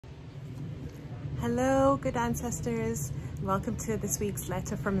Hello, good ancestors. Welcome to this week's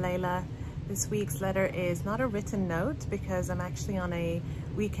Letter from Layla. This week's letter is not a written note because I'm actually on a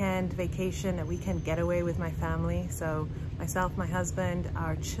weekend vacation, a weekend getaway with my family. So myself, my husband,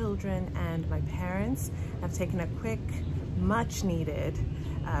 our children, and my parents have taken a quick, much needed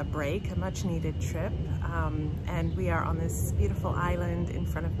break, a much needed trip. And we are on this beautiful island. In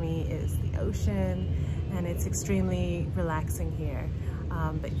front of me is the ocean and it's extremely relaxing here.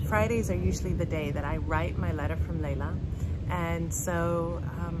 But Fridays are usually the day that I write my letter from Layla. And so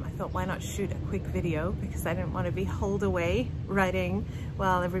I thought, why not shoot a quick video, because I didn't want to be holed away writing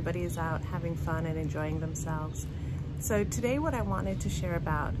while everybody is out having fun and enjoying themselves. So today what I wanted to share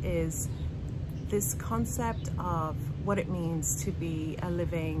about is this concept of what it means to be a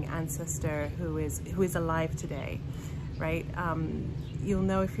living ancestor who is alive today, right? You'll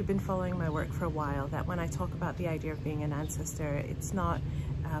know if you've been following my work for a while that when I talk about the idea of being an ancestor, it's not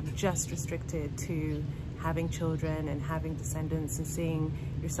just restricted to having children and having descendants and seeing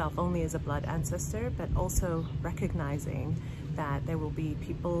yourself only as a blood ancestor, but also recognizing that there will be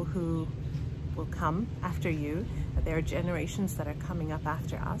people who will come after you, that there are generations that are coming up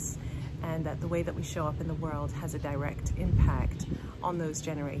after us, and that the way that we show up in the world has a direct impact on those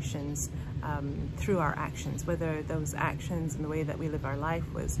generations through our actions, whether those actions and the way that we live our life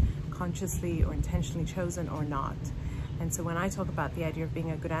was consciously or intentionally chosen or not. And so when I talk about the idea of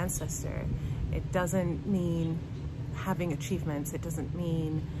being a good ancestor, it doesn't mean having achievements, it doesn't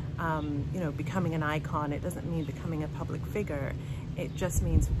mean becoming an icon, it doesn't mean becoming a public figure. It just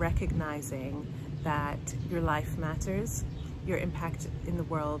means recognizing that your life matters, your impact in the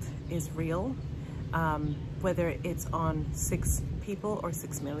world is real, whether it's on 6 people or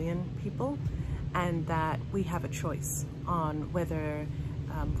 6 million people, and that we have a choice on whether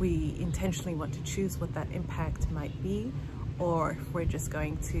we intentionally want to choose what that impact might be, or if we're just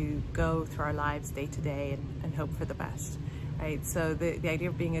going to go through our lives day to day and hope for the best, right? So the idea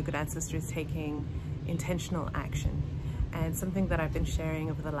of being a good ancestor is taking intentional action. And something that I've been sharing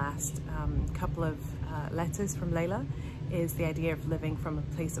over the last couple of letters from Layla is the idea of living from a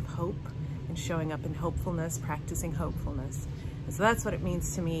place of hope and showing up in hopefulness, practicing hopefulness. And so that's what it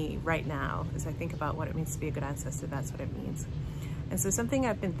means to me right now. As I think about what it means to be a good ancestor, that's what it means. And so something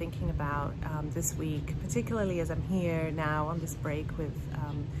I've been thinking about this week, particularly as I'm here now on this break with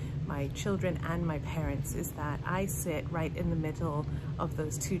my children and my parents, is that I sit right in the middle of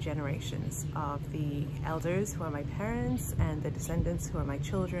those 2 generations of the elders who are my parents and the descendants who are my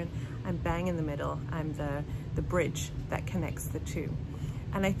children. I'm bang in the middle. I'm the bridge that connects the 2.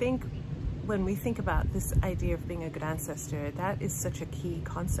 And I think when we think about this idea of being a good ancestor, that is such a key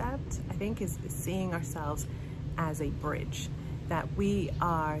concept, I think, is seeing ourselves as a bridge, that we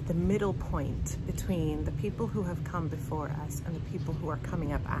are the middle point between the people who have come before us and the people who are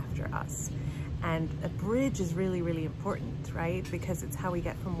coming up after us. And a bridge is really, really important, right? Because it's how we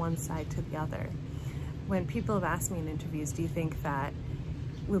get from one side to the other. When people have asked me in interviews, do you think that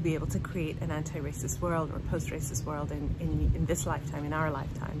we'll be able to create an anti-racist world or post-racist world in this lifetime, in our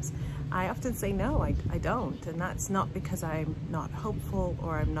lifetimes? I often say no, I don't. And that's not because I'm not hopeful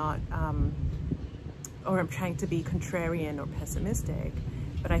or I'm not or I'm trying to be contrarian or pessimistic,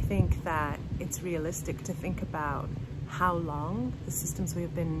 but I think that it's realistic to think about how long the systems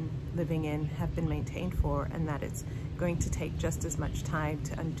we've been living in have been maintained for, and that it's going to take just as much time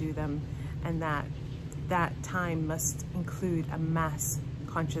to undo them, and that time must include a mass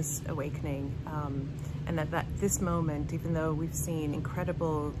conscious awakening, and that this moment, even though we've seen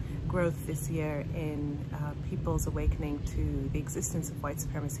incredible growth this year in people's awakening to the existence of white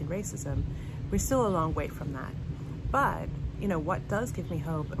supremacy and racism, we're still a long way from that. But what does give me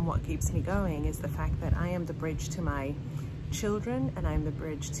hope and what keeps me going is the fact that I am the bridge to my children, and I'm the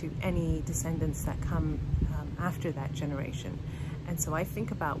bridge to any descendants that come after that generation. And so I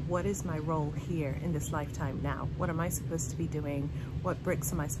think about, what is my role here in this lifetime now? What am I supposed to be doing? What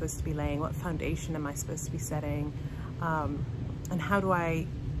bricks am I supposed to be laying? What foundation am I supposed to be setting? And how do I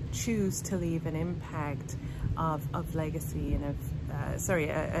choose to leave an impact of legacy and of,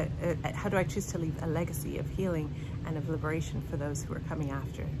 how do I choose to leave a legacy of healing and of liberation for those who are coming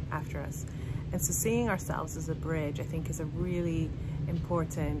after us? And so seeing ourselves as a bridge, I think, is a really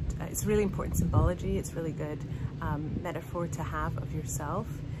important, it's really important symbology. It's really good metaphor to have of yourself,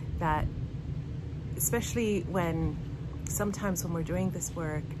 that especially when sometimes when we're doing this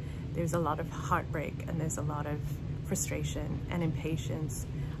work, there's a lot of heartbreak and there's a lot of frustration and impatience,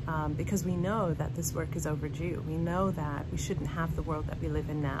 because we know that this work is overdue. We know that we shouldn't have the world that we live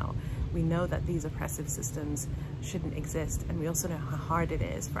in now. We know that these oppressive systems shouldn't exist, and we also know how hard it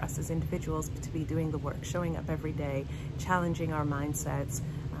is for us as individuals to be doing the work, showing up every day, challenging our mindsets,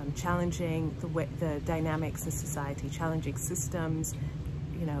 challenging the dynamics of society, challenging systems,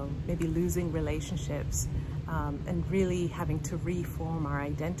 you know, maybe losing relationships, and really having to reform our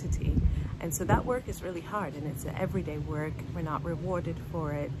identity. And so that work is really hard, and it's an everyday work. We're not rewarded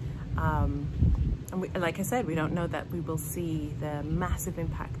for it. And like I said, we don't know that we will see the massive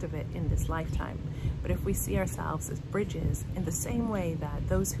impact of it in this lifetime. But if we see ourselves as bridges in the same way that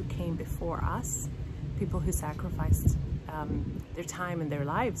those who came before us, people who sacrificed their time and their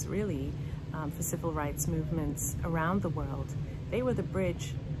lives really for civil rights movements around the world, they were the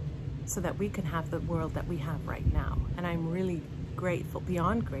bridge so that we can have the world that we have right now. And I'm really grateful,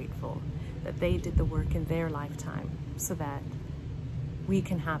 beyond grateful, that they did the work in their lifetime so that we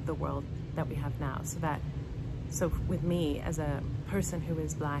can have the world that we have now. So with me as a person who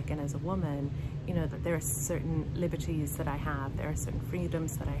is Black and as a woman, you know, that there are certain liberties that I have, there are certain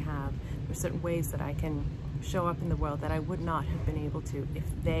freedoms that I have, there are certain ways that I can show up in the world that I would not have been able to if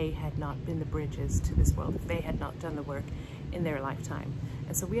they had not been the bridges to this world, if they had not done the work in their lifetime.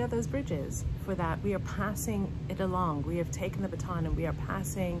 And so we are those bridges for that. We are passing it along. We have taken the baton and we are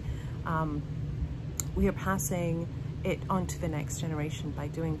passing it on to the next generation by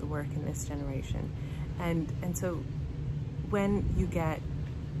doing the work in this generation. And so when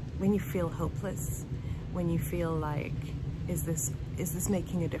you feel hopeless, when you feel like, is this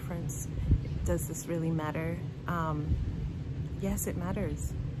making a difference? Does this really matter? Yes, it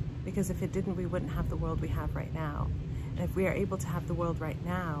matters, because if it didn't, we wouldn't have the world we have right now. And if we are able to have the world right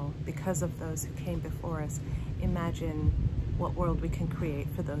now because of those who came before us, imagine what world we can create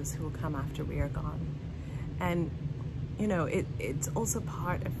for those who will come after we are gone. And you know, it's also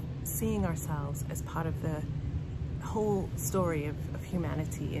part of seeing ourselves as part of the whole story of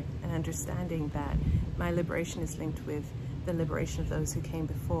humanity, and understanding that my liberation is linked with the liberation of those who came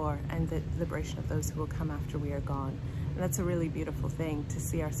before and the liberation of those who will come after we are gone. And that's a really beautiful thing, to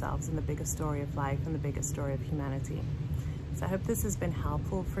see ourselves in the biggest story of life and the biggest story of humanity. So I hope this has been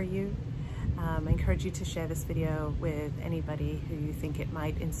helpful for you. I encourage you to share this video with anybody who you think it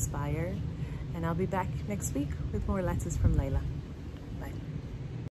might inspire. And I'll be back next week with more Letters from Layla.